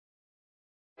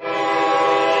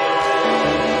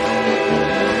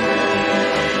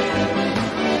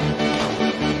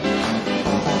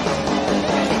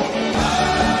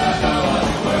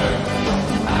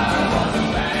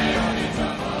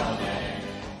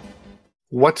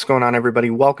What's going on, everybody?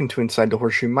 Welcome to Inside the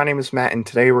Horseshoe. My name is Matt, and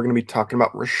today we're going to be talking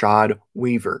about Rashad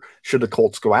Weaver. Should the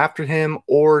Colts go after him,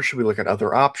 or should we look at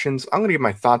other options? I'm going to give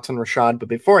my thoughts on Rashad, but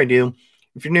before I do,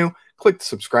 if you're new, click the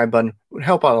subscribe button. It would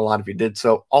help out a lot if you did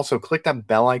so. Also, click that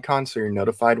bell icon so you're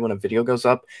notified when a video goes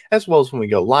up, as well as when we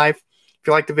go live. If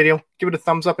you like the video, give it a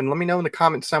thumbs up, and let me know in the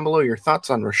comments down below your thoughts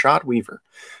on Rashad Weaver.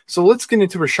 So let's get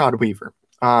into Rashad Weaver.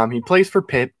 He plays for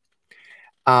Pitt.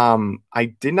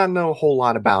 I did not know a whole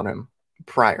lot about him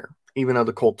prior, even though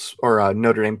the Colts or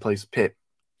Notre Dame plays Pitt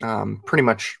pretty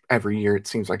much every year, it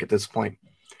seems like at this point.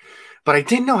 But I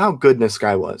didn't know how good this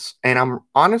guy was, and I'm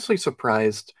honestly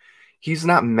surprised he's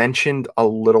not mentioned a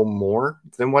little more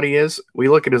than what he is. We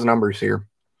look at his numbers here.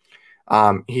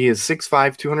 He is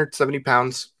 6'5", 270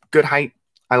 pounds, good height.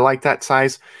 I like that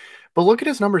size. But look at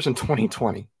his numbers in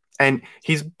 2020. And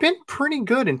he's been pretty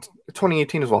good in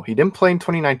 2018 as well. He didn't play in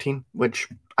 2019, which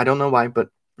I don't know why, but,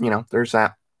 there's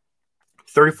that.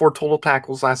 34 total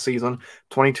tackles last season.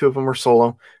 22 of them were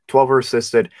solo. 12 were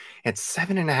assisted. Had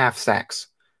 7.5 sacks,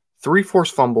 3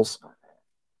 forced fumbles,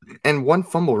 and 1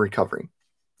 fumble recovery.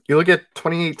 You look at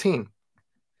 2018,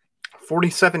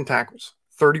 47 tackles.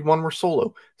 31 were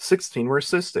solo. 16 were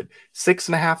assisted.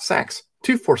 6.5 sacks,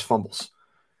 2 forced fumbles.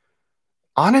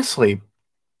 Honestly,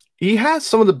 he has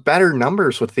some of the better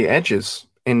numbers with the edges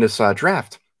in this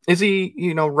draft. Is he,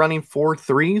 running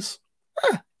 4.3s?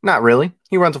 Not really.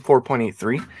 He runs a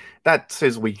 4.83. That's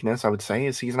his weakness, I would say,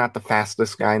 is he's not the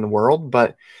fastest guy in the world.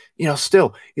 But,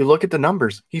 still, you look at the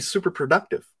numbers, he's super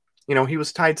productive. He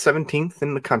was tied 17th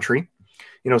in the country.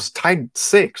 Tied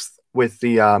 6th with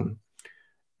the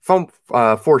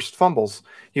forced fumbles.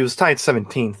 He was tied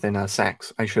 17th in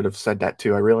sacks. I should have said that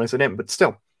too. I realized I didn't. But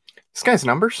still, this guy's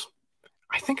numbers,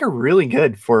 I think, are really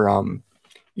good for,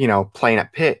 playing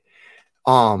at Pitt.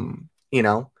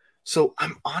 So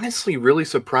I'm honestly really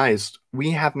surprised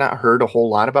we have not heard a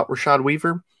whole lot about Rashad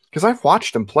Weaver because I've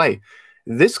watched him play.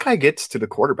 This guy gets to the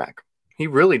quarterback. He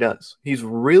really does. He's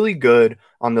really good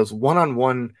on those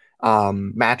one-on-one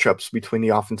matchups between the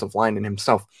offensive line and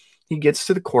himself. He gets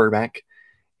to the quarterback.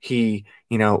 He,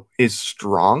 is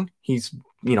strong. He's,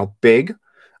 big.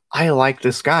 I like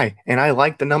this guy, and I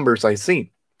like the numbers I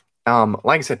see.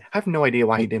 Like I said, I have no idea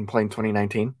why he didn't play in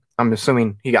 2019. I'm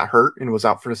assuming he got hurt and was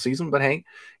out for the season, but hey,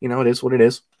 it is what it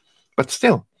is. But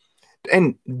still,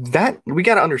 and that we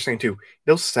got to understand too,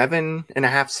 those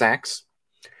 7.5 sacks,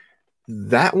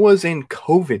 that was in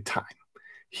COVID time.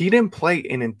 He didn't play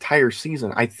an entire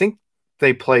season. I think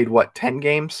they played, 10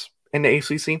 games in the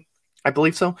ACC? I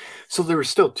believe so. So there were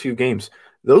still 2 games.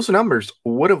 Those numbers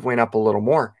would have went up a little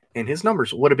more, and his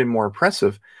numbers would have been more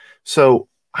impressive. So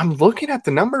I'm looking at the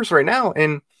numbers right now,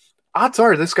 and odds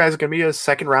are this guy's going to be a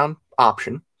second-round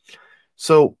option.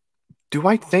 So do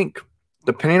I think,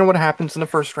 depending on what happens in the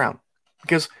first round,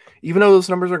 because even though those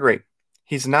numbers are great,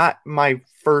 he's not my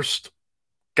first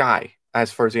guy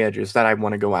as far as the edges that I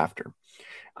want to go after.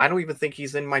 I don't even think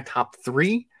he's in my top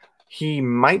 3. He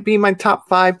might be my top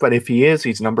 5, but if he is,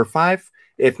 he's number 5.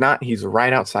 If not, he's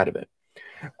right outside of it.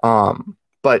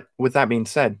 But with that being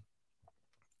said,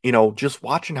 just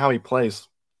watching how he plays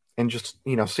and just,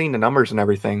 seeing the numbers and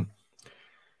everything,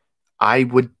 I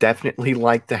would definitely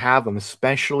like to have him,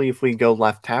 especially if we go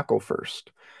left tackle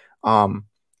first.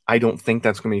 I don't think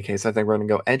that's going to be the case. I think we're going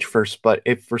to go edge first. But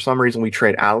if for some reason we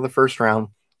trade out of the first round,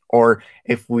 or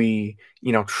if we,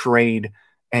 trade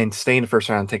and stay in the first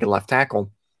round and take a left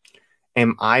tackle,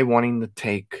 am I wanting to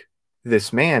take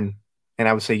this man? And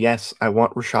I would say, yes, I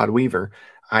want Rashad Weaver.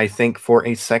 I think for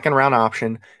a second round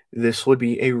option, this would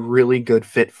be a really good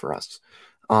fit for us.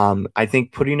 I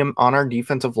think putting him on our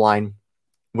defensive line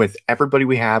with everybody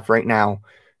we have right now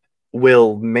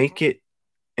will make it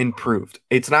improved.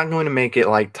 It's not going to make it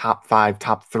like top 5,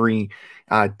 top 3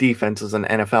 defenses in the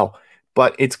NFL,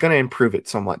 but it's going to improve it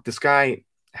somewhat. This guy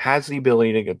has the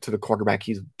ability to get to the quarterback.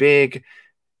 He's big.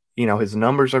 His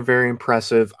numbers are very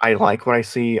impressive. I like what I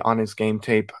see on his game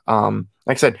tape. Like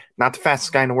I said, not the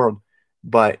fastest guy in the world,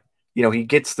 but he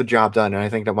gets the job done, and I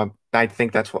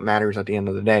think that's what matters at the end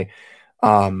of the day.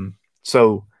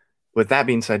 So with that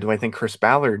being said, do I think Chris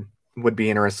Ballard would be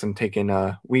interested in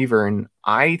taking Weaver? And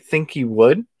I think he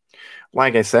would.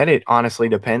 Like I said, it honestly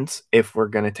depends if we're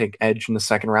going to take edge in the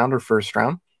second round or first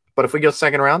round. But if we go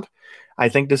second round, I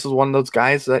think this is one of those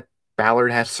guys that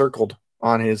Ballard has circled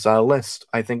on his list.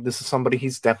 I think this is somebody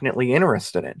he's definitely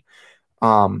interested in.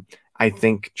 I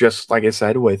think, just like I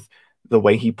said, with the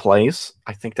way he plays,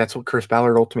 I think that's what Chris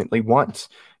Ballard ultimately wants.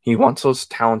 He wants those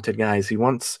talented guys. He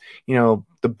wants,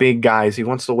 the big guys. He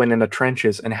wants to win in the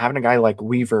trenches. And having a guy like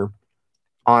Weaver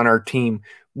on our team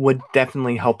would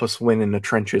definitely help us win in the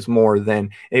trenches more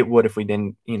than it would if we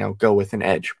didn't, go with an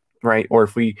edge. right? Or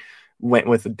if we went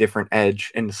with a different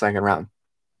edge in the second round,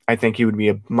 I think he would be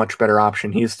a much better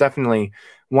option. He's definitely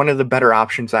one of the better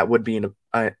options that would be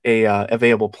a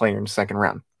available player in the second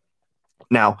round.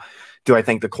 Now, do I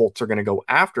think the Colts are going to go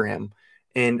after him?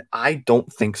 And I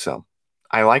don't think so.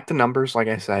 I like the numbers, like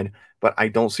I said, but I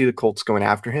don't see the Colts going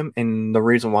after him. And the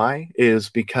reason why is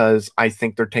because I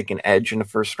think they're taking edge in the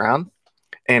first round.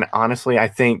 And honestly, I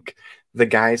think the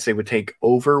guys they would take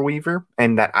over Weaver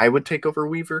and that I would take over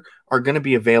Weaver are going to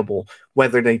be available,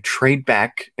 whether they trade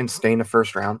back and stay in the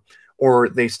first round or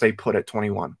they stay put at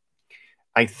 21.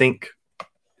 I think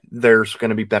there's going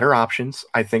to be better options.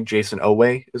 I think Jason Owe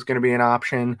is going to be an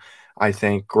option. I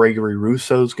think Gregory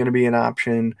Rousseau is going to be an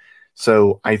option.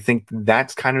 So I think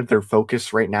that's kind of their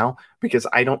focus right now because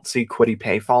I don't see Kwity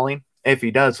Paye falling. If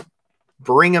he does,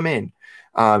 bring him in.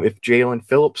 If Jalen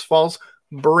Phillips falls,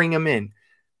 bring him in.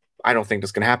 I don't think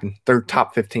that's going to happen. They're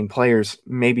top 15 players,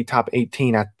 maybe top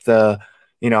 18 at the,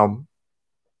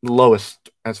 lowest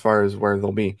as far as where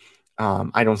they'll be.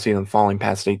 I don't see them falling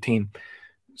past 18.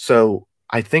 So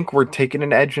I think we're taking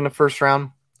an edge in the first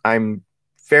round. I'm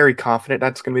very confident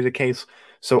that's going to be the case.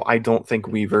 So I don't think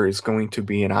Weaver is going to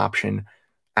be an option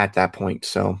at that point.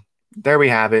 So there we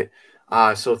have it.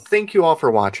 So thank you all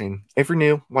for watching. If you're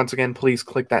new, once again, please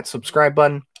click that subscribe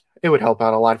button. It would help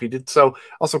out a lot if you did so.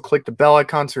 Also, click the bell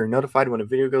icon so you're notified when a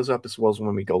video goes up as well as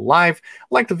when we go live.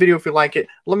 Like the video if you like it.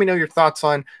 Let me know your thoughts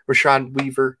on Rashad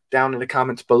Weaver down in the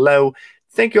comments below.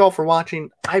 Thank you all for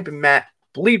watching. I've been Matt,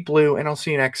 Bleed Blue, and I'll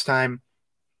see you next time.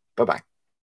 Bye-bye.